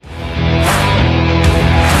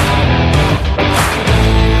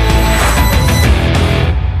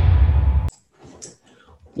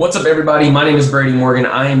What's up, everybody? My name is Brady Morgan.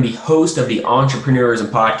 I am the host of the Entrepreneurism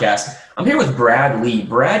Podcast. I'm here with Brad Lee.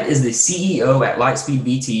 Brad is the CEO at Lightspeed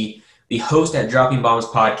BT, the host at Dropping Bombs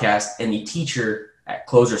Podcast, and the teacher at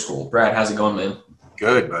Closer School. Brad, how's it going, man?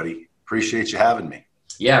 Good, buddy. Appreciate you having me.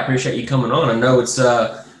 Yeah, I appreciate you coming on. I know it's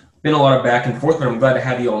been a lot of back and forth, but I'm glad to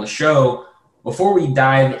have you on the show. Before we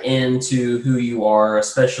dive into who you are,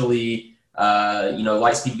 especially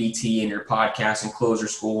Lightspeed BT and your podcast and Closer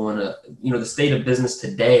School and, the state of business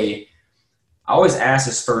today, I always ask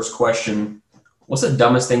this first question: what's the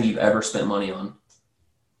dumbest thing you've ever spent money on?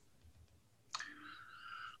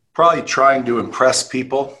 Probably trying to impress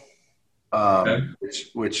people, Okay.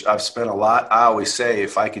 which I've spent a lot. I always say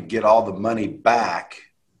if I could get all the money back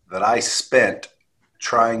that I spent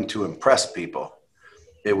trying to impress people,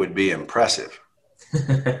 it would be impressive.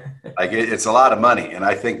 It's a lot of money, and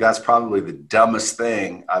I think that's probably the dumbest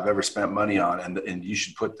thing I've ever spent money on. And you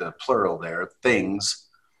should put the plural there, things.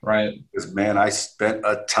 Right. Because, man, I spent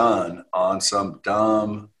a ton on some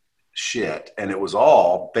dumb shit, and it was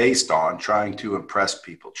all based on trying to impress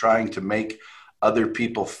people, trying to make other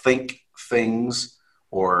people think things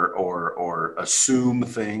or assume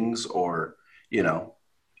things, or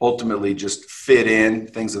ultimately just fit in,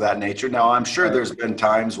 things of that nature. Now, I'm sure there's been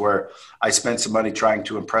times where I spent some money trying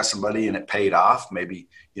to impress somebody and it paid off. Maybe,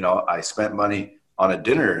 I spent money on a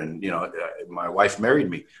dinner and, my wife married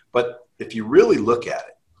me. But if you really look at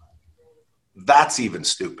it, that's even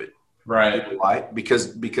stupid. Right. Why?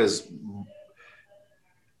 Because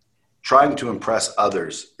trying to impress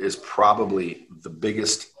others is probably the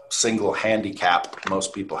biggest single handicap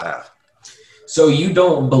most people have. So you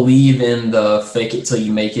don't believe in the fake it till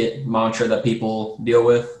you make it mantra that people deal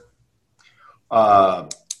with?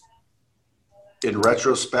 In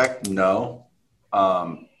retrospect, no.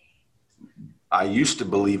 I used to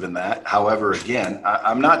believe in that. However, again,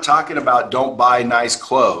 I'm not talking about don't buy nice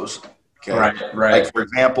clothes. Okay. Right. Like, for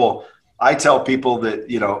example, I tell people that,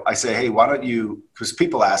 I say, hey, why don't you, because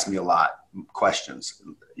people ask me a lot questions,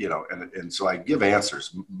 and so I give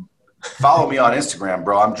answers. Follow me on Instagram,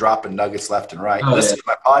 bro. I'm dropping nuggets left and right. Listen to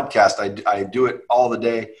my podcast. I do it all the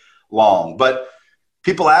day long. But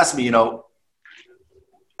people ask me, how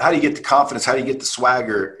do you get the confidence? How do you get the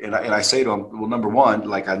swagger? And I say to them, well, number one,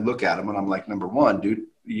 like I look at them and I'm like, number one, dude,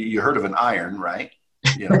 you heard of an iron, right?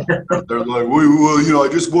 They're like, well, I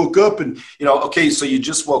just woke up and, okay, so you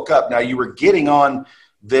just woke up. Now you were getting on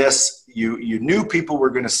this. You knew people were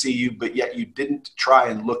going to see you, but yet you didn't try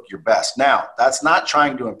and look your best. Now, that's not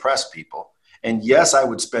trying to impress people. And yes, I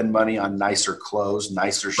would spend money on nicer clothes,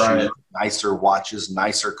 nicer shoes, nicer watches,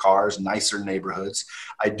 nicer cars, nicer neighborhoods.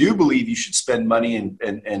 I do believe you should spend money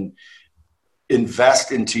and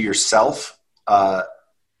invest into yourself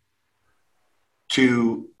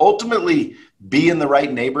to ultimately be in the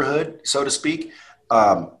right neighborhood, so to speak.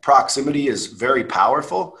 Proximity is very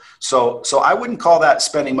powerful. So I wouldn't call that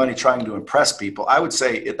spending money trying to impress people. I would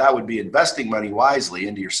say that would be investing money wisely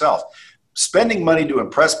into yourself. Spending money to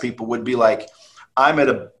impress people would be like, I'm at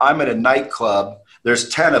a nightclub. There's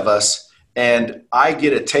 10 of us and I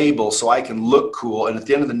get a table so I can look cool. And at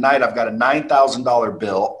the end of the night, I've got a $9,000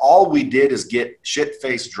 bill. All we did is get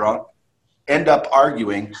shit-faced drunk, end up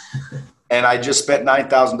arguing, and I just spent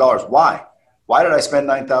 $9,000. Why? Why did I spend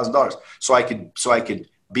 $9,000? So I could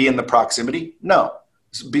be in the proximity? No.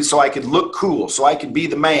 So I could look cool. So I could be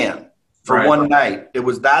the man for one night.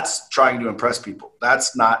 That's trying to impress people.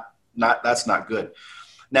 That's not good.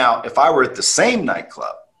 Now, if I were at the same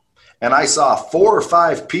nightclub and I saw 4 or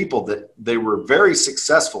 5 people that they were very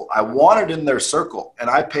successful, I wanted in their circle, and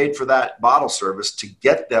I paid for that bottle service to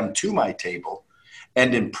get them to my table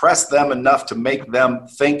and impress them enough to make them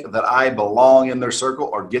think that I belong in their circle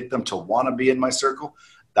or get them to want to be in my circle,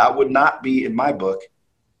 that would not be, in my book,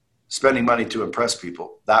 spending money to impress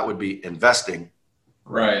people. That would be investing.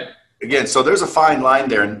 Right. Again, so there's a fine line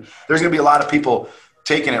there, and there's going to be a lot of people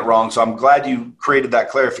taking it wrong. So I'm glad you created that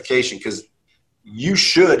clarification, because you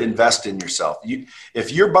should invest in yourself.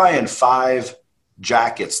 If you're buying 5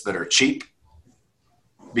 jackets that are cheap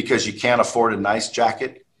because you can't afford a nice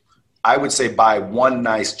jacket, I would say buy one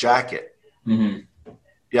nice jacket. Mm-hmm.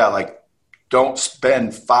 Yeah, like don't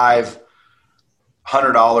spend $500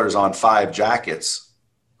 on 5 jackets,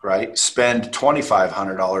 right? Spend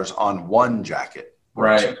 $2,500 on one jacket.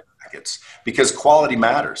 Right. Jackets, because quality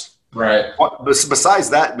matters. Right. Besides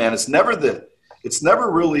that, man, it's never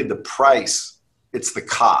really the price. It's the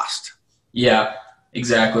cost. Yeah,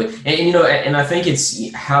 exactly. And I think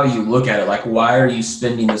it's how you look at it. Like, why are you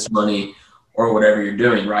spending this money or whatever you're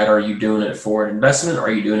doing, right? Are you doing it for an investment, or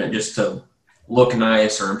are you doing it just to look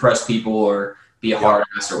nice or impress people or be a hard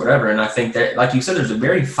ass or whatever? And I think that, like you said, there's a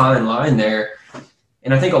very fine line there.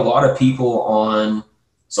 And I think a lot of people on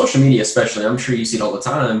social media, especially, I'm sure you see it all the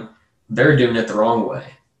time, they're doing it the wrong way.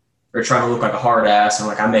 They're trying to look like a hard ass and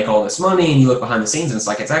like, I make all this money, and you look behind the scenes and it's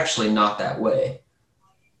like, it's actually not that way.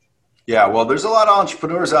 Yeah, well, there's a lot of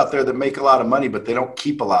entrepreneurs out there that make a lot of money, but they don't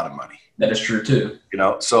keep a lot of money. That is true too.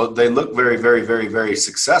 So they look very, very, very, very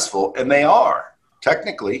successful, and they are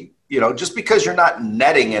technically, just because you're not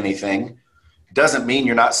netting anything doesn't mean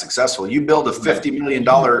you're not successful. You build a $50 million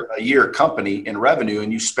a year company in revenue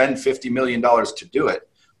and you spend $50 million to do it.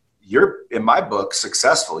 You're, in my book,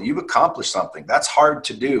 successful. You've accomplished something. That's hard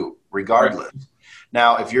to do regardless. Right.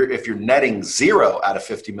 Now, if you're netting zero out of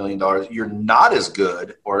 $50 million, you're not as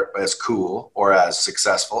good or as cool or as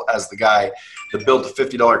successful as the guy that built a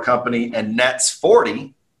 $50 company and nets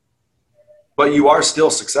 40, but you are still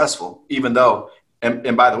successful, even though,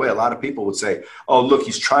 and by the way, a lot of people would say, oh, look,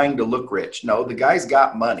 he's trying to look rich. No, the guy's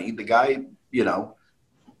got money. The guy,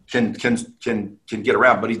 can get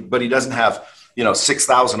around, but he doesn't have,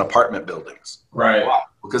 6,000 apartment buildings. Right. Why?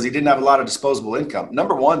 Because he didn't have a lot of disposable income.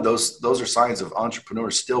 Number one, those are signs of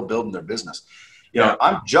entrepreneurs still building their business.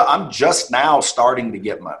 I'm just now starting to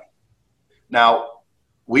get money. Now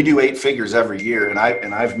we do 8 figures every year, and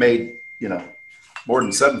I've made, more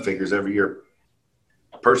than 7 figures every year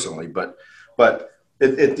personally, but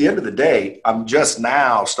at the end of the day, I'm just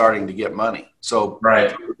now starting to get money. So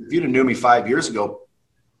right. If you'd have knew me 5 years ago,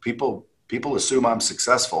 people assume I'm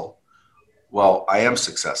successful. Well, I am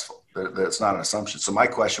successful. That's not an assumption. So my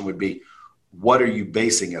question would be, what are you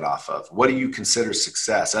basing it off of? What do you consider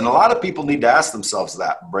success? And a lot of people need to ask themselves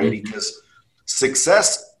that, Brady, because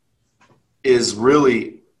success is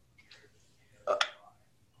really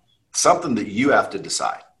something that you have to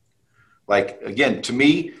decide. Like, again, to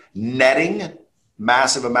me, netting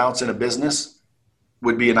massive amounts in a business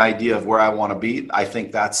would be an idea of where I want to be. I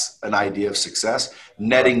think that's an idea of success.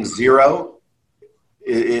 Netting zero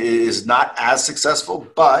is not as successful,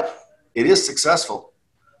 but it is successful.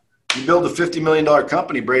 You build a $50 million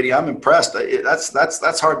company, Brady, I'm impressed.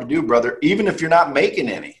 That's hard to do, brother, even if you're not making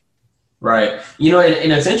any. Right.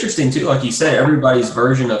 And it's interesting too, like you said, everybody's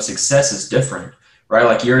version of success is different, right?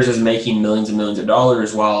 Like yours is making millions and millions of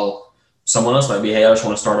dollars, while someone else might be, hey, I just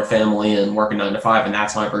want to start a family and work a 9 to 5, and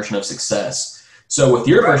that's my version of success. So with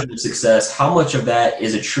your version of success, how much of that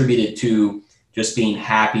is attributed to just being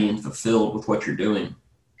happy and fulfilled with what you're doing?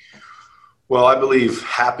 Well, I believe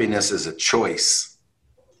happiness is a choice.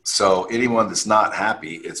 So anyone that's not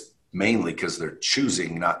happy, it's mainly because they're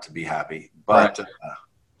choosing not to be happy. But right.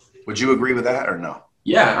 Would you agree with that or no?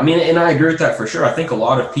 Yeah, and I agree with that for sure. I think a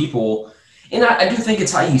lot of people, and I do think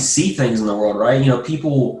it's how you see things in the world, right?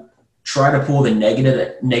 People try to pull the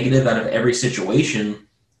negative out of every situation,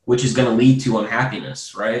 which is going to lead to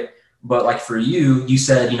unhappiness, right? But like for you, you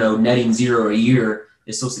said, netting zero a year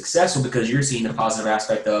is so successful because you're seeing the positive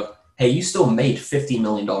aspect of, hey, you still made $50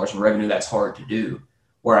 million in revenue. That's hard to do.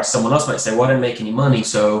 Whereas someone else might say, well, I didn't make any money.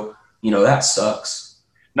 So, that sucks.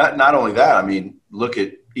 Not only that, look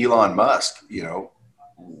at Elon Musk,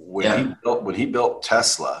 when he built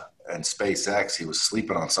Tesla and SpaceX, he was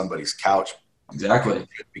sleeping on somebody's couch. Exactly.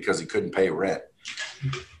 Because he couldn't pay rent.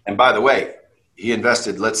 And by the way, he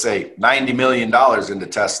invested, let's say, $90 million into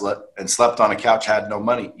Tesla and slept on a couch, had no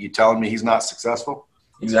money. You telling me he's not successful?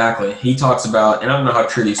 Exactly. He talks about, and I don't know how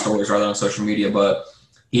true these stories are on social media, but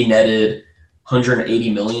he netted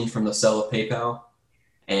 $180 million from the sale of PayPal,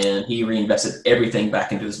 and he reinvested everything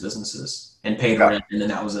back into his businesses and paid rent, and then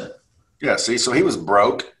that was it. Yeah. See, so he was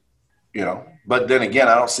broke, but then again,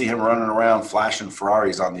 I don't see him running around flashing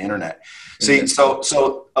Ferraris on the internet. See,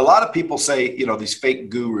 so a lot of people say, these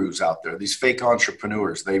fake gurus out there, these fake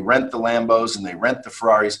entrepreneurs, they rent the Lambos and they rent the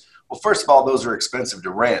Ferraris. Well, first of all, those are expensive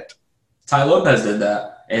to rent. Tai Lopez did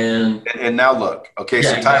that. And now look, okay.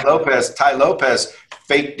 Yeah, so Tai Lopez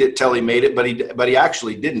faked it till he made it, but he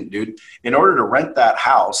actually didn't, dude. In order to rent that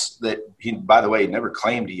house that he, by the way, never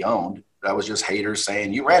claimed he owned, that was just haters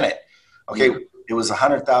saying you rent it. Okay. Yeah. It was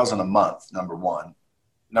 $100,000 a month. Number one.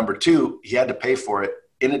 Number two, he had to pay for it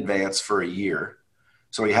in advance for a year.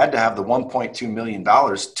 So he had to have the $1.2 million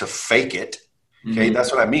to fake it. Okay. Mm-hmm.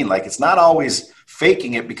 That's what I mean. Like, it's not always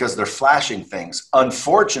faking it because they're flashing things.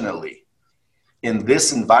 Unfortunately, in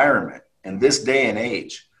this environment, in this day and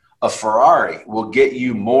age, a Ferrari will get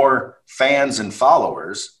you more fans and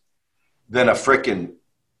followers than a freaking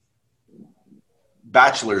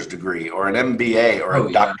bachelor's degree or an MBA or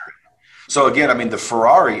a doctorate. So again, the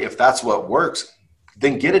Ferrari, if that's what works,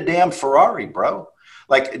 then get a damn Ferrari, bro.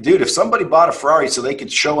 Like, dude, if somebody bought a Ferrari so they could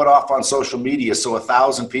show it off on social media so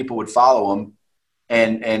 1,000 people would follow them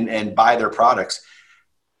and buy their products,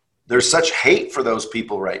 there's such hate for those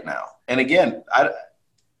people right now. And again,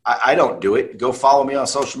 I don't do it. Go follow me on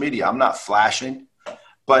social media. I'm not flashing,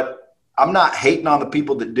 but I'm not hating on the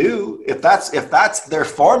people that do. If that's their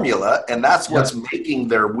formula and that's what's making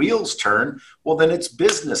their wheels turn, well, then it's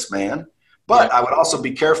business, man. But I would also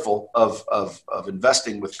be careful of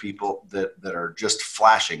investing with people that are just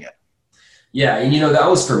flashing it. Yeah, and that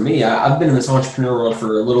was for me. I've been in this entrepreneur world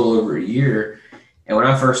for a little over a year, and when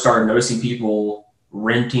I first started noticing people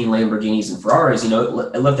renting Lamborghinis and Ferraris, it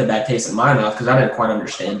left a bad taste in my mouth because I didn't quite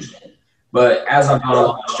understand it. But as I've gone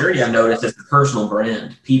along this journey, I've noticed it's a personal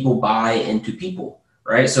brand. People buy into people,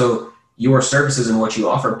 right? So your services and what you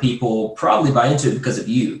offer, people probably buy into it because of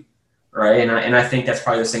you, right? And I think that's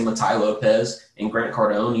probably the same with Tai Lopez and Grant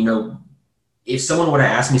Cardone. If someone would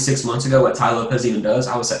have asked me 6 months ago what Tai Lopez even does,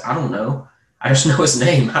 I would say, I don't know. I just know his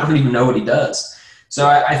name. I don't even know what he does. So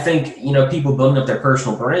I think, people building up their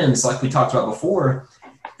personal brands, like we talked about before,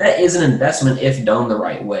 that is an investment if done the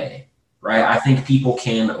right way, right? I think people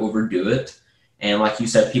can overdo it. And like you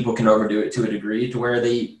said, people can overdo it to a degree to where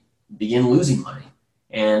they begin losing money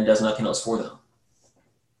and does nothing else for them.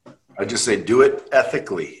 I just say do it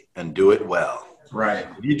ethically and do it well. Right.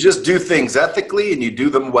 If you just do things ethically and you do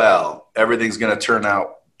them well, everything's going to turn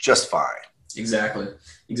out just fine. Exactly.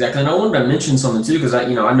 And I wanted to mention something too, because I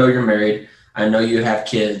know you're married. I know you have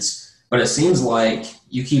kids, but it seems like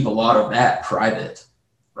you keep a lot of that private,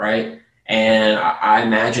 right? And I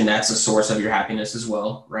imagine that's a source of your happiness as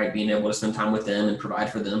well, right? Being able to spend time with them and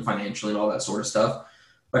provide for them financially and all that sort of stuff.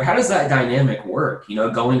 But how does that dynamic work?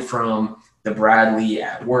 Going from the Bradley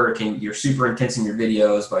at work and you're super intense in your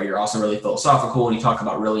videos, but you're also really philosophical and you talk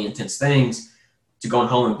about really intense things, to going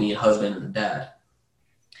home and being a husband and a dad.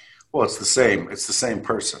 Well, it's the same. It's the same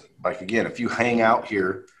person. Like, again, if you hang out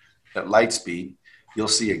here at Lightspeed, you'll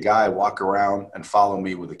see a guy walk around and follow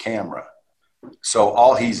me with a camera. So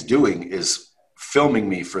all he's doing is filming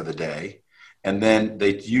me for the day, and then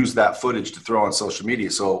they use that footage to throw on social media.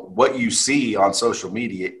 So what you see on social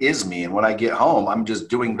media is me, and when I get home, I'm just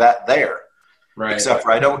doing that there. Right. Except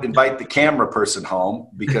for I don't invite the camera person home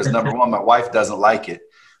because, number one, my wife doesn't like it.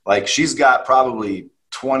 Like, she's got probably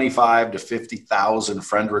 25 to 50,000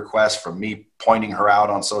 friend requests from me pointing her out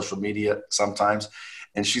on social media sometimes.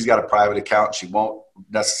 And she's got a private account. She won't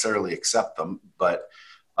necessarily accept them, but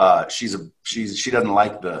she doesn't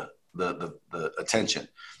like the attention.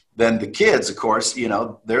 Then the kids, of course,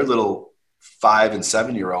 their little 5 and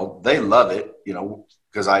 7-year-old, they love it,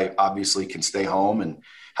 because I obviously can stay home and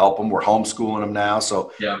help them. We're homeschooling them now.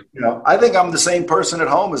 So, I think I'm the same person at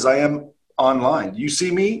home as I am online. You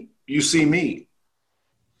see me, you see me.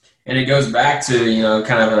 And it goes back to,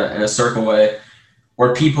 kind of in a circle way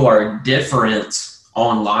where people are different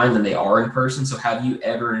online than they are in person. So have you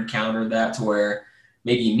ever encountered that to where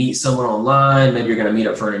maybe you meet someone online, maybe you're going to meet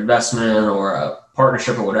up for an investment or a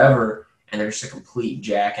partnership or whatever, and they're just a complete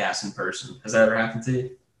jackass in person? Has that ever happened to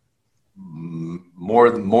you?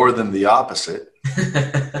 More than the opposite.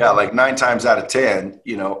 Yeah, like 9 times out of 10,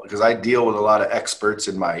 because I deal with a lot of experts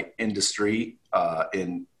in my industry,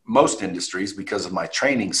 in most industries, because of my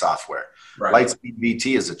training software. Right. Lightspeed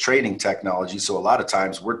VT is a training technology. So a lot of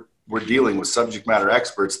times we're dealing with subject matter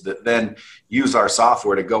experts that then use our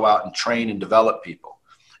software to go out and train and develop people.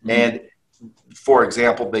 Mm-hmm. And for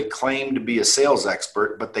example, they claim to be a sales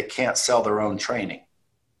expert, but they can't sell their own training.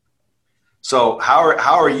 So how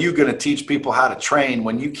are you going to teach people how to train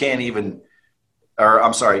when you can't even,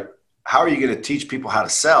 how are you going to teach people how to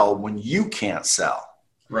sell when you can't sell?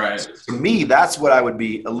 Right. So to me, that's what I would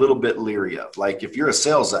be a little bit leery of. Like, if you're a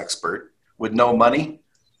sales expert with no money,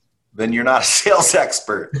 then you're not a sales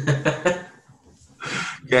expert.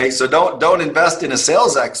 Okay. So don't invest in a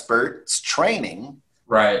sales expert's training.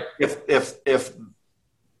 Right. If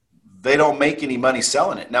they don't make any money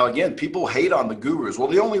selling it. Now, again, people hate on the gurus. Well,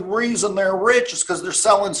 the only reason they're rich is because they're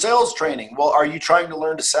selling sales training. Well, are you trying to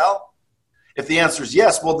learn to sell? If the answer is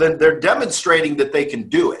yes, well, then they're demonstrating that they can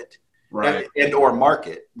do it. Right. And or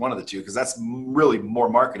market, one of the two, because that's really more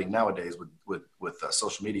marketing nowadays with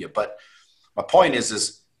social media. But my point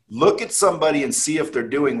is look at somebody and see if they're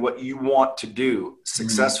doing what you want to do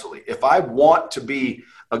successfully. Mm-hmm. If I want to be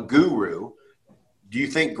a guru, do you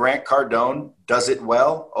think Grant Cardone does it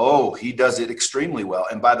well? Oh, he does it extremely well.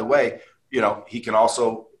 And by the way, he can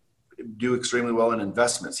also do extremely well in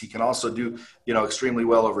investments. He can also do, extremely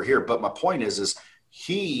well over here. But my point is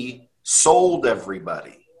he sold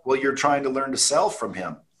everybody. Well, you're trying to learn to sell from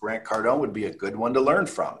him. Grant Cardone would be a good one to learn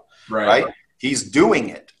from, right? He's doing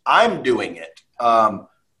it. I'm doing it.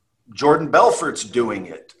 Jordan Belfort's doing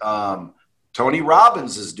it. Tony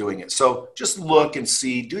Robbins is doing it. So just look and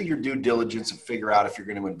see, do your due diligence and figure out if you're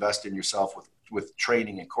going to invest in yourself with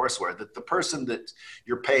training and courseware, that the person that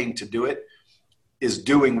you're paying to do it is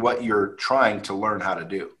doing what you're trying to learn how to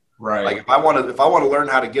do. Right. Like if I want to learn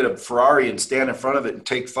how to get a Ferrari and stand in front of it and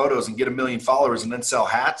take photos and get 1 million followers and then sell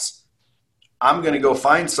hats, I'm going to go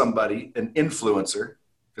find somebody, an influencer,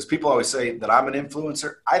 because people always say that I'm an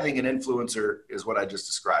influencer. I think an influencer is what I just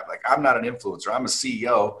described. Like I'm not an influencer. I'm a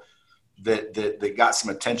CEO that got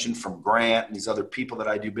some attention from Grant and these other people that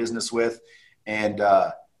I do business with. And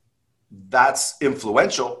that's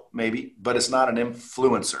influential maybe, but it's not an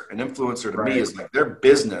influencer. An influencer to me is like their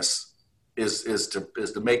business is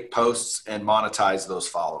to make posts and monetize those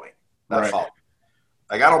following. Following.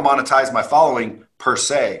 Like I don't monetize my following per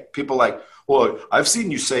se. People like, well, I've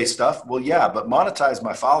seen you say stuff. Well, yeah, but monetize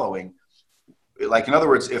my following. Like in other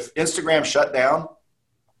words, if Instagram shut down,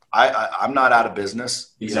 I'm not out of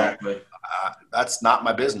business. Exactly. That's not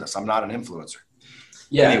my business. I'm not an influencer.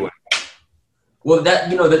 Yeah. Anyway. Well,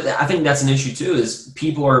 I think that's an issue too, is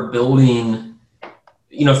people are building,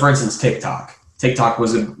 for instance, TikTok. TikTok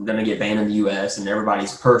was going to get banned in the US and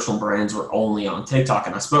everybody's personal brands were only on TikTok.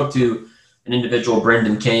 And I spoke to an individual,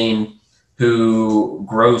 Brendan Kane, who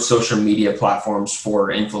grows social media platforms for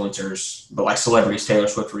influencers, but like celebrities, Taylor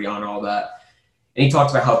Swift, Rihanna, all that. And he talked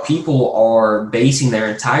about how people are basing their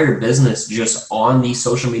entire business just on these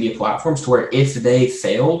social media platforms to where if they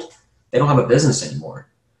failed, they don't have a business anymore.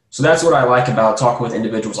 So that's what I like about talking with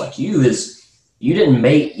individuals like you is you didn't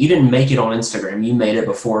make it on Instagram. You made it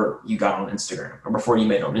before you got on Instagram or before you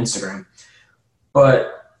made it on Instagram.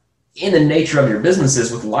 But in the nature of your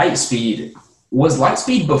businesses with Lightspeed, was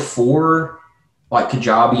Lightspeed before like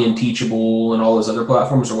Kajabi and Teachable and all those other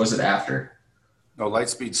platforms, or was it after? No,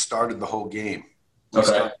 Lightspeed started the whole game. Okay.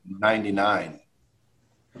 Started in 99.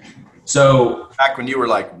 So back when you were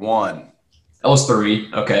like 1. I was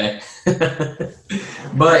 3. Okay.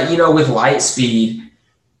 But with Lightspeed,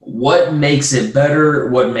 what makes it better?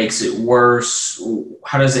 What makes it worse?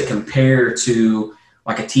 How does it compare to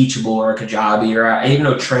like a Teachable or a Kajabi, or I even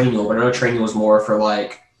know Trainual, but I know Trainual was more for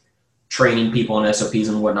like training people on SOPs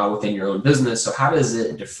and whatnot within your own business. So how does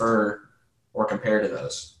it differ or compare to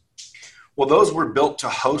those? Well, those were built to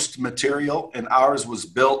host material, and ours was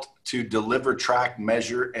built to deliver, track,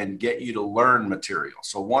 measure, and get you to learn material.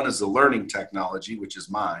 So one is the learning technology, which is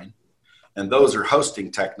mine, and those are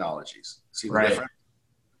hosting technologies. See the difference?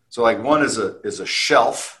 So like one is a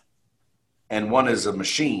shelf and one is a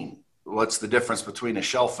machine. What's the difference between a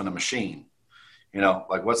shelf and a machine?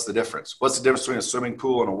 Like what's the difference? What's the difference between a swimming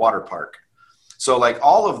pool and a water park? So like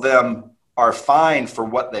all of them are fine for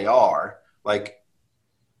what they are. Like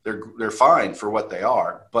they're fine for what they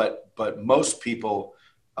are, but most people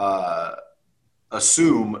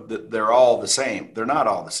assume that they're all the same. They're not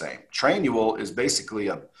all the same. Trainual is basically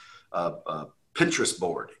a Pinterest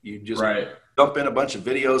board. You just dump in a bunch of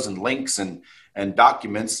videos and links and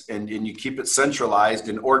documents, and you keep it centralized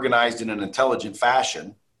and organized in an intelligent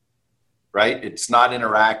fashion. Right? It's not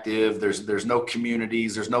interactive. There's no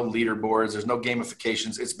communities. There's no leaderboards. There's no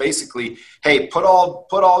gamifications. It's basically, hey, put all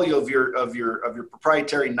of your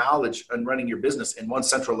proprietary knowledge on running your business in one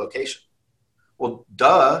central location. Well,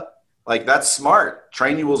 duh, like that's smart.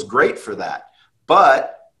 Trainual's great for that.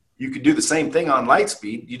 But you could do the same thing on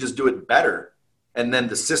Lightspeed. You just do it better. And then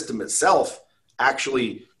the system itself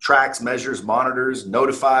actually tracks, measures, monitors,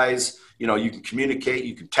 notifies. You can communicate.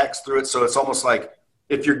 You can text through it. So it's almost like,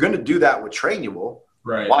 if you're going to do that with Trainual,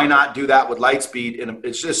 why not do that with Lightspeed? And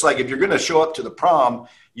it's just like if you're going to show up to the prom,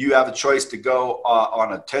 you have a choice to go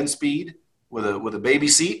on a 10-speed with a baby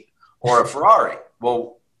seat or a Ferrari.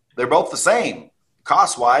 Well, they're both the same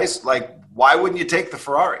cost-wise. Like, why wouldn't you take the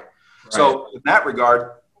Ferrari? Right. So in that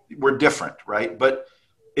regard, we're different, right? But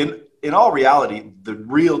in all reality, the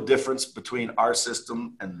real difference between our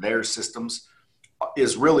system and their systems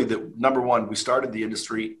is really that, number one, we started the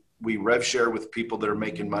industry. We rev share with people that are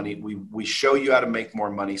making money. We show you how to make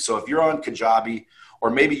more money. So if you're on Kajabi,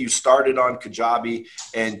 or maybe you started on Kajabi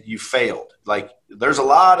and you failed, like there's a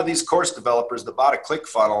lot of these course developers that bought a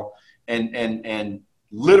ClickFunnels and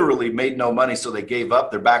literally made no money. So they gave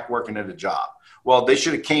up. They're back working at a job. Well, they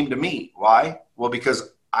should have came to me. Why? Well,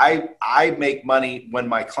 because I make money when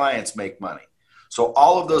my clients make money. So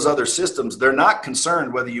all of those other systems, they're not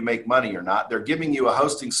concerned whether you make money or not. They're giving you a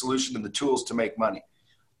hosting solution and the tools to make money.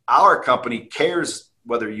 Our company cares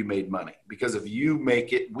whether you made money, because if you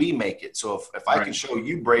make it, we make it. So if I can show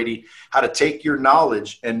you, Brady, how to take your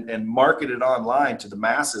knowledge and market it online to the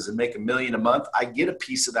masses and make $1 million a month, I get a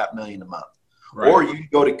piece of that $1 million a month. Right. Or you can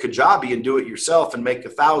go to Kajabi and do it yourself and make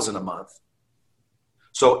 $1,000 a month.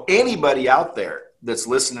 So anybody out there that's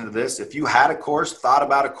listening to this, if you had a course, thought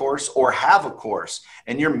about a course, or have a course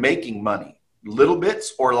and you're making money, little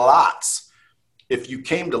bits or lots, if you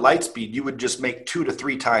came to Lightspeed, you would just make 2 to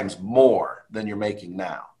 3 times more than you're making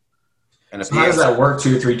now. And if so how does that work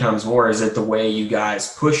 2 or 3 times more? Is it the way you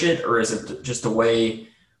guys push it, or is it just the way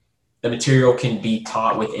the material can be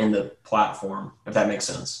taught within the platform, if that makes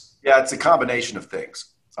sense? Yeah, it's a combination of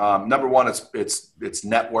things. Number one, it's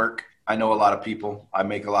network. I know a lot of people. I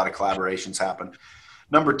make a lot of collaborations happen.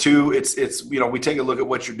 Number two, it's we take a look at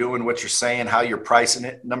what you're doing, what you're saying, how you're pricing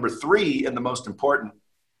it. Number three, and the most important,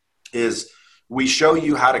 is we show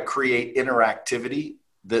you how to create interactivity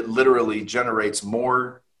that literally generates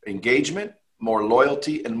more engagement, more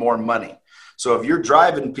loyalty, and more money. So if you're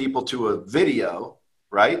driving people to a video,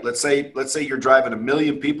 right? Let's say you're driving 1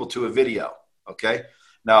 million people to a video. Okay.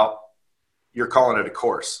 Now you're calling it a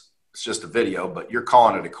course. It's just a video, but you're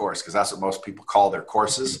calling it a course because that's what most people call their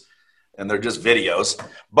courses, and they're just videos.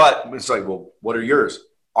 But it's like, well, what are yours?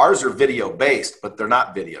 Ours are video based, but they're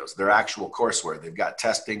not videos. They're actual courseware. They've got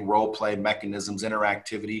testing, role play, mechanisms,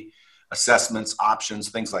 interactivity, assessments, options,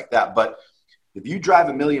 things like that. But if you drive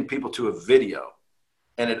 1 million people to a video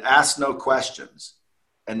and it asks no questions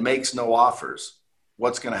and makes no offers,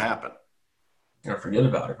 what's going to happen? You're going to forget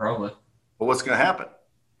about it, probably. Well, what's going to happen?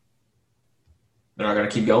 They're not going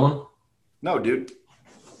to keep going? No, dude.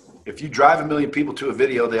 If you drive 1 million people to a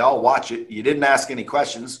video, they all watch it, you didn't ask any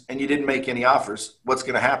questions, and you didn't make any offers, what's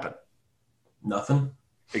going to happen? Nothing.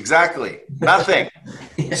 Exactly. Nothing.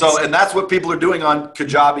 Yes. So, and that's what people are doing on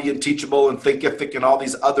Kajabi and Teachable and Thinkific and all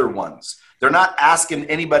these other ones. They're not asking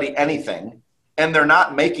anybody anything, and they're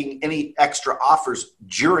not making any extra offers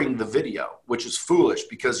during the video, which is foolish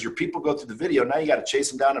because your people go through the video. Now you got to chase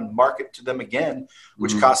them down and market to them again,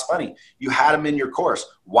 which costs money. You had them in your course.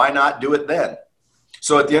 Why not do it then?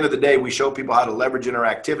 So at the end of the day, we show people how to leverage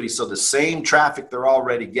interactivity. So the same traffic they're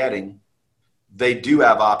already getting, they do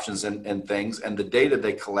have options and things, and the data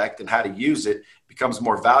they collect and how to use it becomes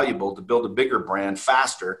more valuable to build a bigger brand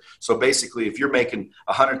faster. So basically, if you're making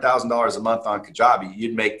 $100,000 a month on Kajabi,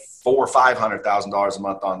 you'd make $400,000 or $500,000 a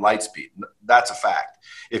month on Lightspeed. That's a fact.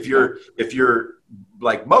 If you're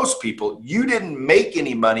like most people, you didn't make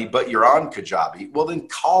any money, but you're on Kajabi, well, then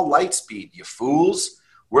call Lightspeed, you fools.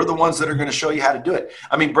 We're the ones that are going to show you how to do it.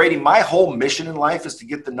 I mean, Brady, my whole mission in life is to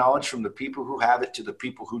get the knowledge from the people who have it to the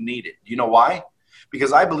people who need it. You know why?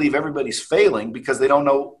 Because I believe everybody's failing because they don't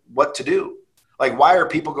know what to do. Like, why are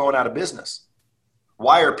people going out of business?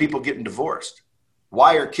 Why are people getting divorced?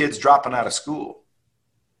 Why are kids dropping out of school?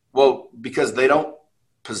 Well, because they don't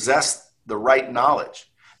possess the right knowledge.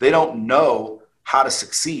 They don't know how to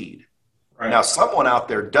succeed. Right. Now, someone out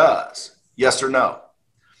there does. Yes or no?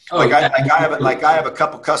 I have a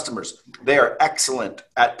couple customers. They are excellent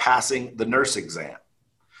at passing the nurse exam.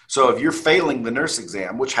 So if you're failing the nurse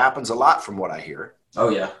exam, which happens a lot from what I hear. Oh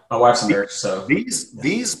yeah, my wife's a nurse. So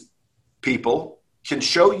these people can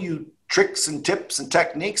show you tricks and tips and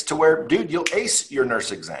techniques to where, dude, you'll ace your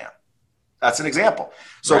nurse exam. That's an example.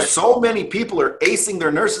 So, right. So many people are acing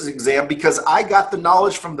their nurse's exam because I got the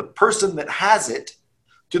knowledge from the person that has it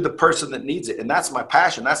to the person that needs it. And that's my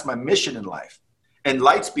passion. That's my mission in life. And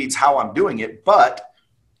Lightspeed's how I'm doing it, but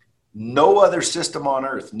no other system on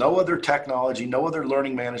earth, no other technology, no other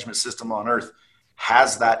learning management system on earth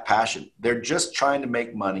has that passion. They're just trying to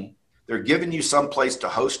make money. They're giving you some place to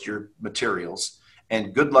host your materials,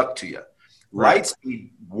 and good luck to you. Right.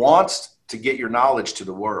 Lightspeed wants to get your knowledge to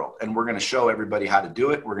the world, and we're going to show everybody how to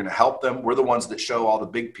do it. We're going to help them. We're the ones that show all the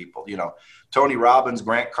big people, Tony Robbins,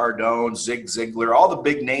 Grant Cardone, Zig Ziglar, all the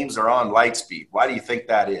big names are on Lightspeed. Why do you think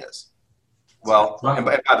that is? Well, and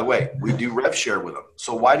by the way, we do rev share with them.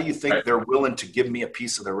 So why do you think they're willing to give me a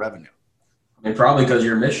piece of their revenue? And probably because of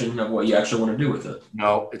your mission of what you actually want to do with it.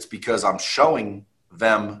 No, it's because I'm showing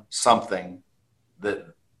them something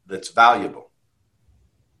that's valuable.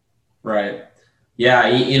 Right. Yeah.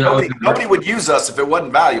 Nobody would use us if it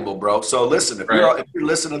wasn't valuable, bro. So listen, if you're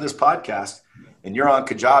listening to this podcast and you're on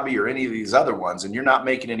Kajabi or any of these other ones and you're not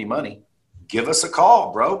making any money, give us a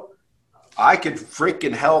call, bro. I could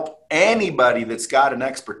freaking help anybody that's got an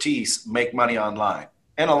expertise make money online,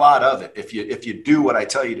 and a lot of it. If you do what I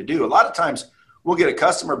tell you to do, a lot of times we'll get a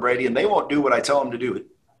customer, Brady, and they won't do what I tell them to do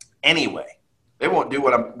anyway. They won't do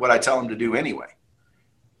what I tell them to do anyway,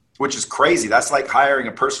 which is crazy. That's like hiring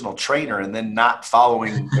a personal trainer and then not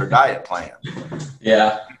following their diet plan.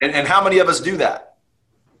 Yeah. And how many of us do that?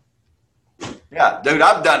 Yeah, dude,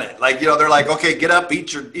 I've done it. Like, they're like, okay, get up,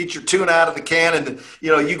 eat your tuna out of the can. And,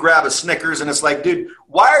 you grab a Snickers and it's like, dude,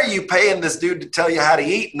 why are you paying this dude to tell you how to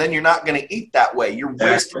eat? And then you're not going to eat that way. You're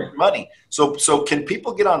wasting your money. So can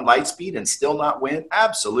people get on Lightspeed and still not win?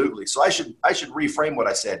 Absolutely. So I should reframe what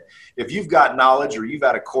I said. If you've got knowledge or you've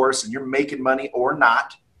got a course and you're making money or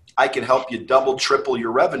not, I can help you double, triple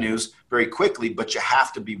your revenues very quickly, but you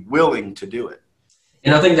have to be willing to do it.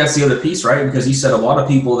 And I think that's the other piece, right? Because you said a lot of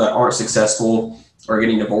people that aren't successful or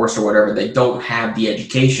getting divorced or whatever, they don't have the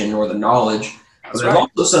education or the knowledge. But there's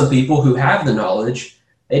also some people who have the knowledge,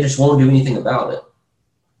 they just won't do anything about it.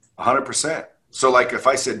 100%. So like if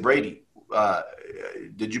I said, Brady,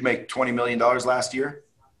 did you make $20 million last year?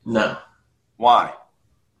 No. Why?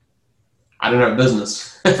 I didn't have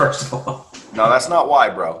business, first of all. No, that's not why,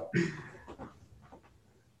 bro.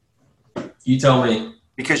 You tell me.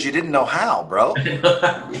 Because you didn't know how, bro.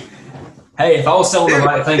 Hey, if I was selling the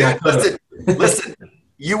right thing, I could have. Listen,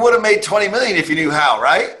 you would have made 20 million if you knew how,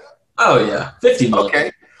 right? Oh, yeah. 50 million.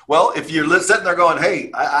 Okay. Well, if you're sitting there going,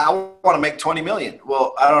 hey, I want to make 20 million.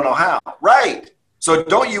 Well, I don't know how. Right. So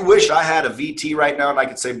don't you wish I had a VT right now and I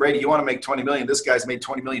could say, Brady, you want to make 20 million? This guy's made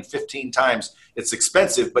 20 million 15 times. It's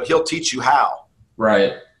expensive, but he'll teach you how.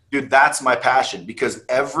 Right. Dude, that's my passion, because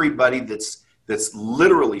everybody that's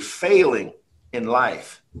literally failing in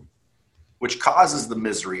life, which causes the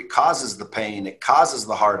misery, it causes the pain, it causes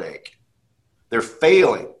the heartache. They're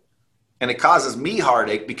failing. And it causes me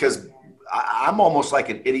heartache because I'm almost like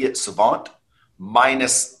an idiot savant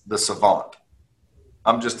minus the savant.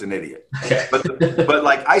 I'm just an idiot. Okay. But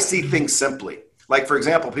like I see things simply. Like, for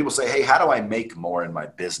example, people say, hey, how do I make more in my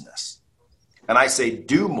business? And I say,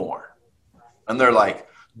 do more. And they're like,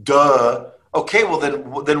 duh. Okay, well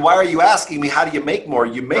then why are you asking me how do you make more?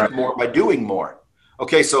 You make more by doing more.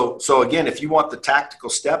 Okay, so again, if you want the tactical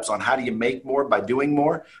steps on how do you make more by doing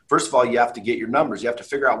more, first of all, you have to get your numbers. You have to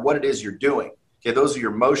figure out what it is you're doing. Okay, those are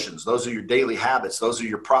your motions. Those are your daily habits. Those are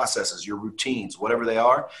your processes, your routines, whatever they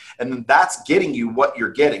are. And then that's getting you what you're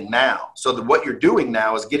getting now. So that what you're doing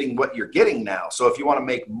now is getting what you're getting now. So if you want to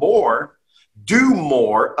make more, do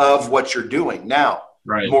more of what you're doing now.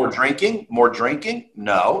 Right. More drinking?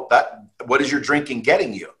 No. What is your drinking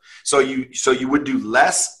getting you? So you would do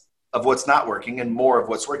less of what's not working and more of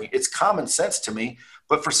what's working. It's common sense to me,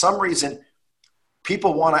 but for some reason,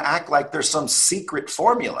 people want to act like there's some secret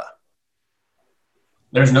formula.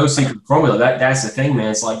 There's no secret formula. That's the thing,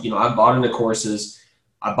 man. It's like, I bought into courses,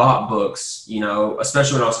 I bought books,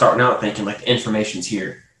 especially when I was starting out thinking like the information's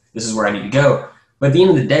here. This is where I need to go. But at the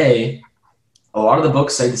end of the day, a lot of the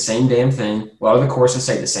books say the same damn thing. A lot of the courses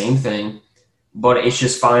say the same thing, but it's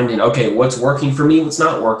just finding, okay, what's working for me, what's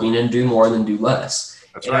not working, and do more than do less.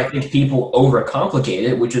 That's and right. I think people overcomplicate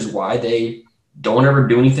it, which is why they don't ever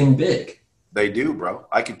do anything big. They do, bro.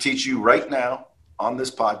 I could teach you right now on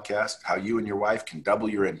this podcast how you and your wife can double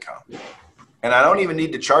your income. And I don't even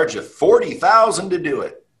need to charge you $40,000 to do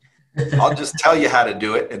it. I'll just tell you how to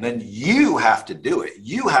do it, and then you have to do it.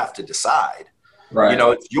 You have to decide. Right.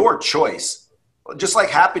 It's your choice. Just like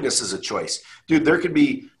happiness is a choice. Dude, there could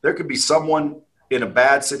be someone in a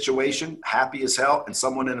bad situation, happy as hell, and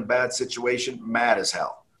someone in a bad situation, mad as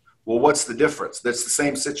hell. Well, what's the difference? That's the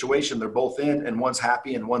same situation they're both in, and one's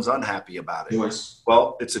happy and one's unhappy about it. Yes.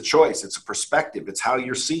 Well, it's a choice. It's a perspective. It's how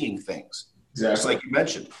you're seeing things. Exactly. Just like you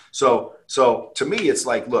mentioned. So to me, it's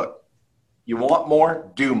like, look, you want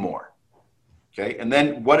more, do more. Okay. And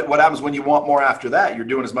then what happens when you want more after that? You're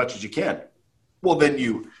doing as much as you can. Well, then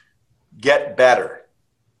you get better.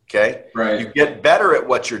 Okay. Right. You get better at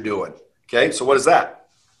what you're doing. Okay. So what is that?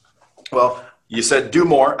 Well, you said do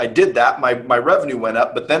more. I did that. My revenue went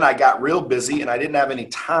up, but then I got real busy and I didn't have any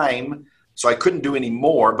time. So I couldn't do any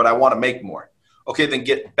more, but I want to make more. Okay. Then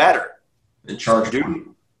get better. And charge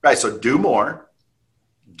more. Right. So do more,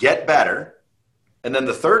 get better. And then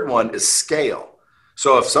the third one is scale.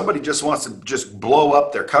 So if somebody just wants to just blow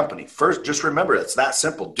up their company, first, just remember it's that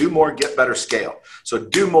simple. Do more, get better, scale. So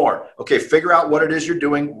do more. Okay, figure out what it is you're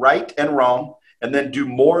doing right and wrong, and then do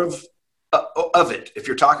more of it. If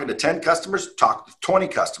you're talking to 10 customers, talk to 20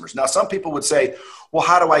 customers. Now, some people would say, well,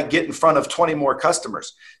 how do I get in front of 20 more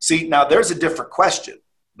customers? See, now there's a different question.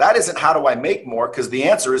 That isn't how do I make more, because the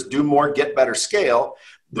answer is do more, get better, scale.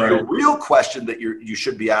 The Right. real question that you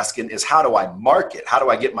should be asking is how do I market? How do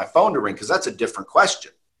I get my phone to ring? Because that's a different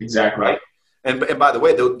question. Exactly. Right. And by the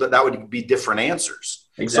way, that would be different answers.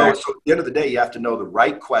 Exactly. So at the end of the day, you have to know the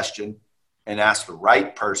right question and ask the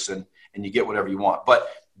right person, and you get whatever you want. But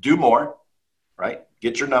do more, right?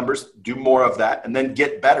 Get your numbers, do more of that, and then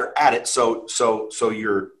get better at it. So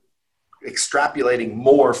you're extrapolating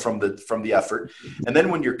more from the effort. And then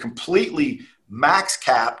when you're completely max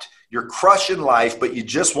capped, you're crushing life, but you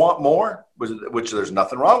just want more, which there's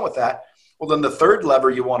nothing wrong with that. Well, then the third lever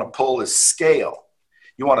you want to pull is scale.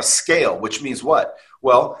 You want to scale, which means what?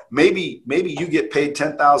 Well, maybe you get paid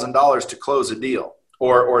 $10,000 to close a deal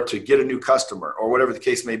or to get a new customer or whatever the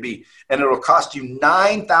case may be. And it'll cost you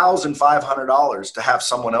 $9,500 to have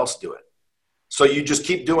someone else do it. So you just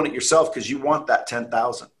keep doing it yourself because you want that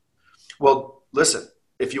 10,000. Well, listen,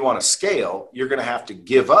 if you want to scale, you're going to have to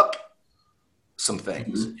give up some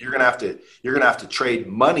things. Mm-hmm. You're going to have to trade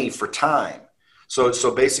money for time. So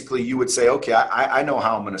basically you would say, okay, I know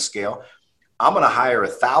how I'm going to scale. I'm going to hire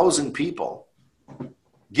 1,000 people,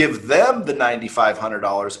 give them the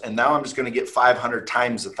 $9,500. And now I'm just going to get 500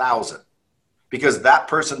 times 1,000, because that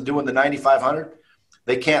person doing the 9,500,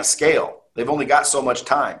 they can't scale. They've only got so much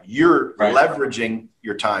time. You're leveraging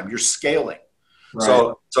your time. You're scaling.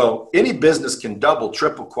 Right. So any business can double,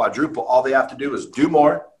 triple, quadruple. All they have to do is do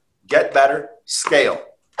more, get better, scale.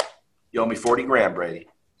 You owe me 40 grand, Brady.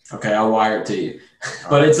 Okay, I'll wire it to you.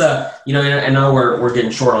 But it's you know, I know we're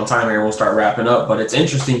getting short on time here. We'll start wrapping up. But it's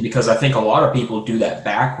interesting because I think a lot of people do that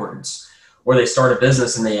backwards, where they start a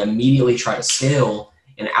business and they immediately try to scale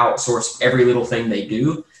and outsource every little thing they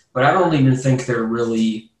do. But I don't even think they're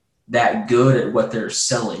really that good at what they're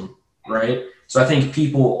selling, right? So I think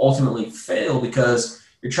people ultimately fail because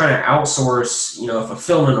you're trying to outsource, you know, a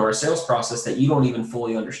fulfillment or a sales process that you don't even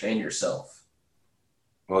fully understand yourself.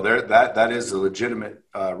 Well, that is a legitimate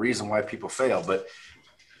reason why people fail. But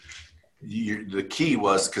the key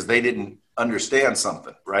was because they didn't understand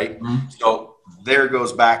something, right? Mm-hmm. So there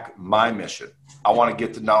goes back my mission. I want to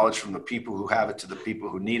get the knowledge from the people who have it to the people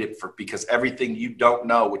who need it, because everything you don't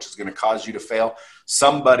know, which is going to cause you to fail,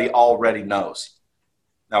 somebody already knows.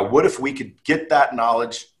 Now, what if we could get that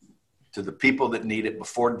knowledge to the people that need it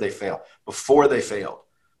before they fail? Before they failed,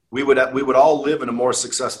 we would all live in a more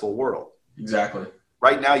successful world. Exactly.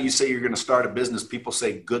 Right now, you say you're going to start a business. People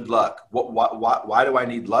say, good luck. Why do I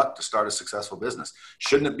need luck to start a successful business?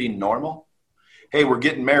 Shouldn't it be normal? Hey, we're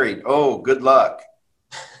getting married. Oh, good luck.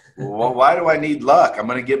 Well, why do I need luck? I'm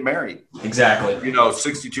going to get married. Exactly. You know,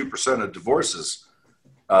 62% of divorces,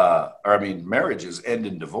 marriages end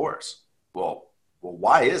in divorce. Well,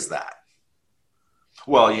 why is that?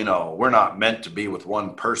 Well, you know, we're not meant to be with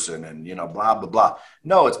one person and, you know, blah, blah, blah.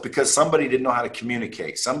 No, it's because somebody didn't know how to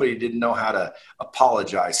communicate. Somebody didn't know how to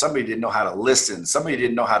apologize. Somebody didn't know how to listen. Somebody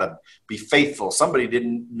didn't know how to be faithful. Somebody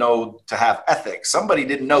didn't know to have ethics. Somebody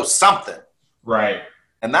didn't know something. Right.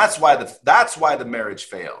 And that's why the marriage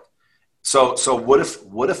failed. So what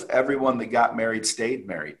if everyone that got married stayed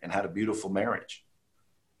married and had a beautiful marriage?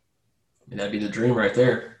 And that'd be the dream right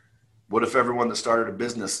there. What if everyone that started a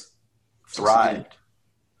business thrived?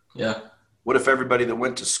 Yeah. What if everybody that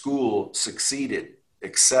went to school succeeded,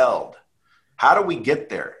 excelled? How do we get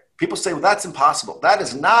there? People say, well, that's impossible. That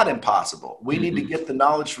is not impossible. We need to get the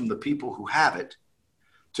knowledge from the people who have it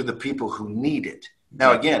to the people who need it.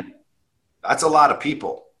 Now, again, that's a lot of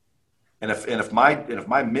people. And if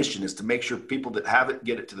my mission is to make sure people that have it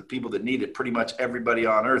get it to the people that need it, pretty much everybody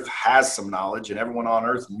on earth has some knowledge and everyone on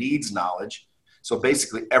earth needs knowledge. So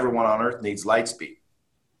basically everyone on earth needs Lightspeed.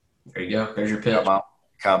 There you go. There's your pitch.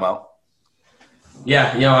 Come out.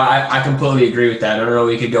 Yeah, you know, I completely agree with that. I don't know,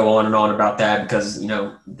 we could go on and on about that because, you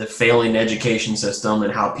know, the failing education system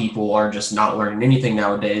and how people are just not learning anything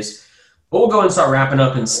nowadays. But we'll go and start wrapping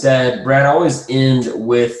up instead. Brad, I always end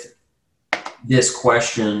with this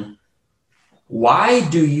question. Why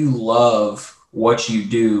do you love what you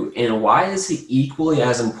do, and why is it equally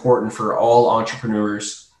as important for all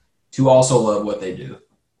entrepreneurs to also love what they do?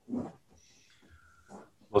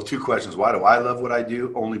 Well, two questions. Why do I love what I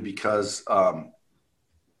do? Only because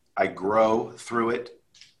I grow through it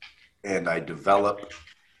and I develop.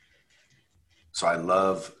 So I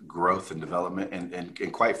love growth and development.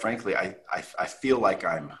 And quite frankly, I feel like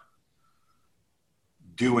I'm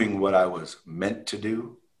doing what I was meant to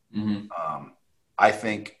do. Mm-hmm. I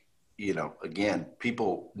think, you know, again,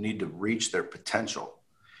 people need to reach their potential.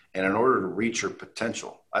 And in order to reach your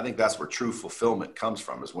potential, I think that's where true fulfillment comes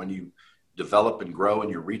from, is when you develop and grow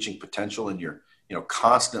and you're reaching potential and you're, you know,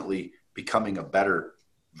 constantly becoming a better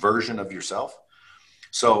version of yourself.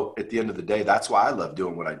 So at the end of the day, that's why I love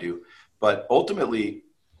doing what I do. But ultimately,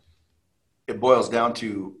 it boils down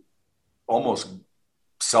to almost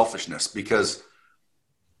selfishness, because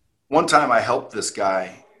one time I helped this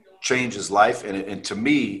guy change his life. And to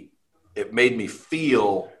me, it made me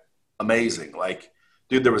feel amazing. Like,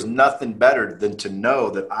 dude, there was nothing better than to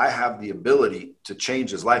know that I have the ability to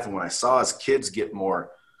change his life. And when I saw his kids get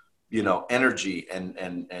more, you know, energy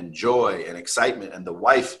and joy and excitement, and the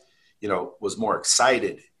wife, you know, was more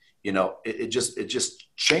excited, you know, it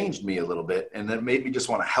just changed me a little bit. And then made me just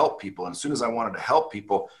want to help people. And as soon as I wanted to help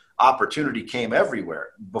people, opportunity came everywhere.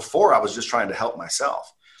 Before, I was just trying to help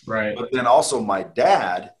myself. Right. But then also my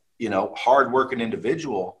dad, you know, hardworking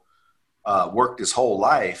individual, worked his whole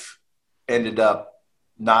life, ended up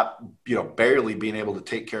not, barely being able to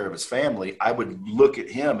take care of his family, I would look at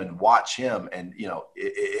him and watch him, and,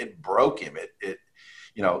 it broke him.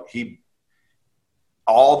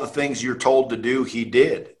 All the things you're told to do, he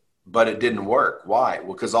did, but it didn't work. Why?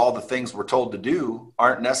 Well, because all the things we're told to do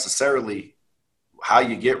aren't necessarily how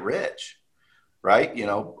you get rich, right?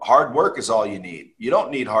 Hard work is all you need. You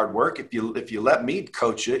don't need hard work. If you let me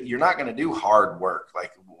coach it, you're not going to do hard work.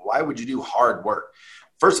 Like, why would you do hard work?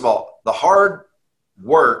 First of all, the hard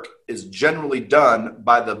work is generally done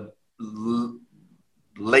by the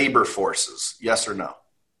labor forces. Yes or no?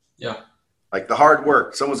 Yeah. Like the hard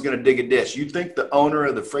work, someone's going to dig a ditch. You think the owner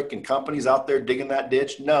of the freaking company's out there digging that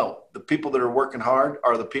ditch? No, the people that are working hard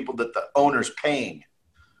are the people that the owner's paying.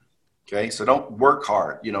 Okay, so don't work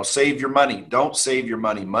hard. Save your money. Don't save your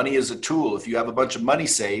money. Money is a tool. If you have a bunch of money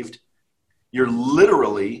saved, you're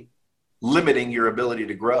literally limiting your ability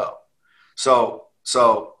to grow. So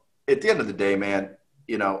at the end of the day, man,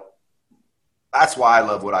 that's why I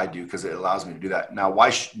love what I do, because it allows me to do that. Now,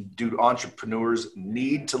 why do entrepreneurs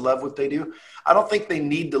need to love what they do? I don't think they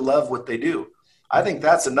need to love what they do. I think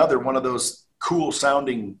that's another one of those cool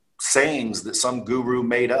sounding sayings that some guru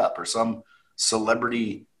made up or some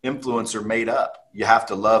celebrity influencer made up. You have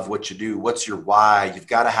to love what you do. What's your why? You've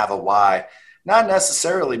got to have a why. Not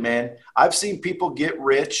necessarily, man. I've seen people get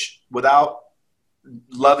rich without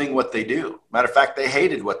loving what they do. Matter of fact, they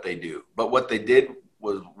hated what they do, but what they did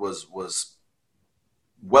was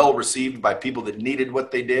well received by people that needed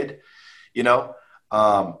what they did,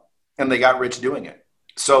 and they got rich doing it.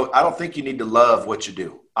 So I don't think you need to love what you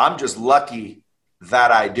do. I'm just lucky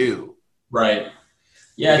that I do. Right.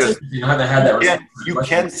 Yeah. It's interesting. I haven't had that. You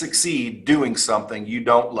can succeed doing something you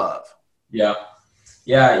don't love. Yeah.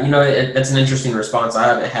 Yeah. That's an interesting response. I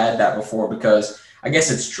haven't had that before, because I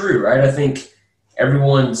guess it's true, right? I think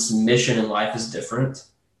everyone's mission in life is different.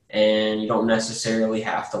 And you don't necessarily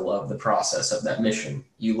have to love the process of that mission.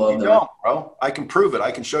 You don't, bro. I can prove it.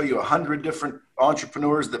 I can show you 100 different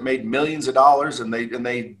entrepreneurs that made millions of dollars, and they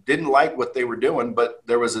didn't like what they were doing, but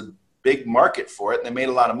there was a big market for it, and they made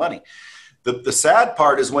a lot of money. The sad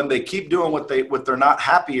part is when they keep doing what they're not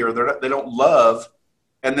happy or they don't love,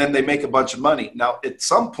 and then they make a bunch of money. Now, at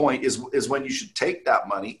some point is when you should take that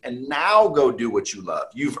money and now go do what you love.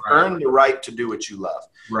 You've earned the right to do what you love.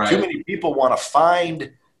 Right. Too many people want to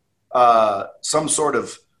find some sort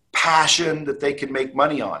of passion that they can make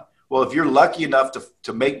money on. Well, if you're lucky enough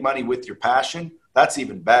to make money with your passion, that's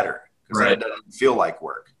even better, because it doesn't feel like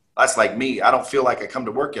work. That's like me. I don't feel like I come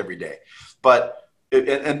to work every day, but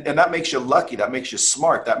and that makes you lucky. That makes you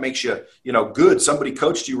smart. That makes you, good. Somebody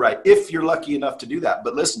coached you right, if you're lucky enough to do that.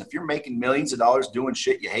 But listen, if you're making millions of dollars doing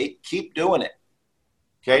shit you hate, keep doing it.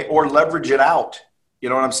 Okay. Or leverage it out. You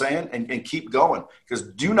know what I'm saying? And keep going, because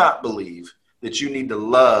do not believe that you need to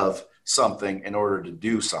love something in order to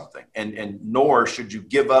do something. And nor should you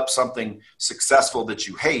give up something successful that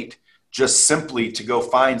you hate just simply to go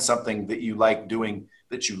find something that you like doing,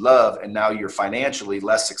 that you love, and now you're financially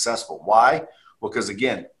less successful. Why? Well, because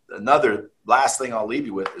again, another last thing I'll leave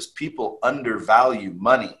you with is people undervalue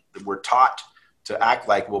money. That we're taught to act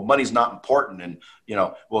like, well, money's not important. And,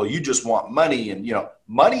 well, you just want money. And,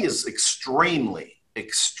 money is extremely,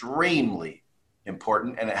 extremely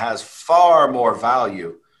important, and it has far more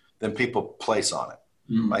value than people place on it.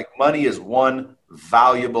 Like, money is one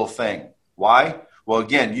valuable thing. Why? Well,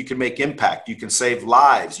 again, you can make impact. You can save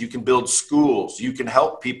lives. You can build schools. You can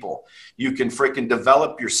help people. You can freaking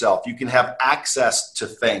develop yourself. You can have access to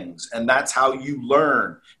things, and that's how you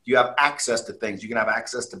learn. You have access to things. You can have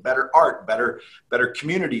access to better art, better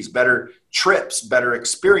communities, better trips, better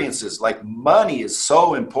experiences. Like, money is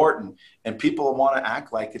so important, and people want to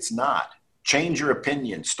act like it's not. Change your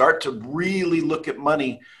opinion. Start to really look at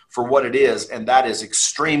money for what it is, and that is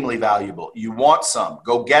extremely valuable. You want some,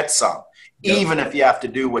 go get some, even if you have to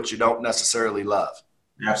do what you don't necessarily love.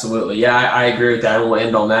 Absolutely. Yeah, I agree with that. I will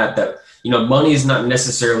end on that, money is not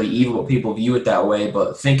necessarily evil, but people view it that way.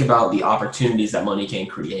 But think about the opportunities that money can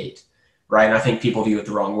create, right? And I think people view it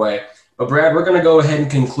the wrong way. But Brad, we're going to go ahead and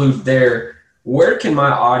conclude there. Where can my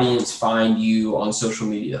audience find you on social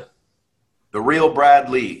media? The Real Brad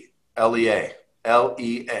Lea. Lea.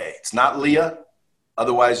 Lea. It's not Leah.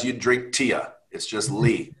 Otherwise, you'd drink Tia. It's just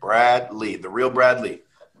Lea. Brad Lea. The Real Brad Lea.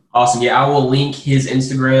 Awesome. Yeah, I will link his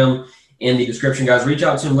Instagram in the description, guys. Reach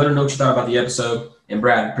out to him. Let him know what you thought about the episode. And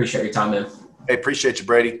Brad, appreciate your time, man. Hey, appreciate you,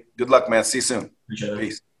 Brady. Good luck, man. See you soon. Appreciate it.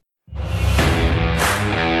 Peace.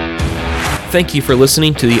 Thank you for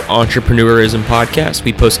listening to the Entrepreneurism Podcast.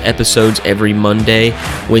 We post episodes every Monday,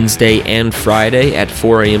 Wednesday, and Friday at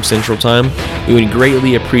 4 a.m. Central Time. We would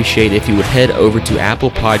greatly appreciate if you would head over to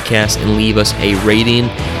Apple Podcasts and leave us a rating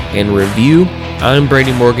and review. I'm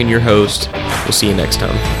Brady Morgan, your host. We'll see you next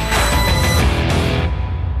time.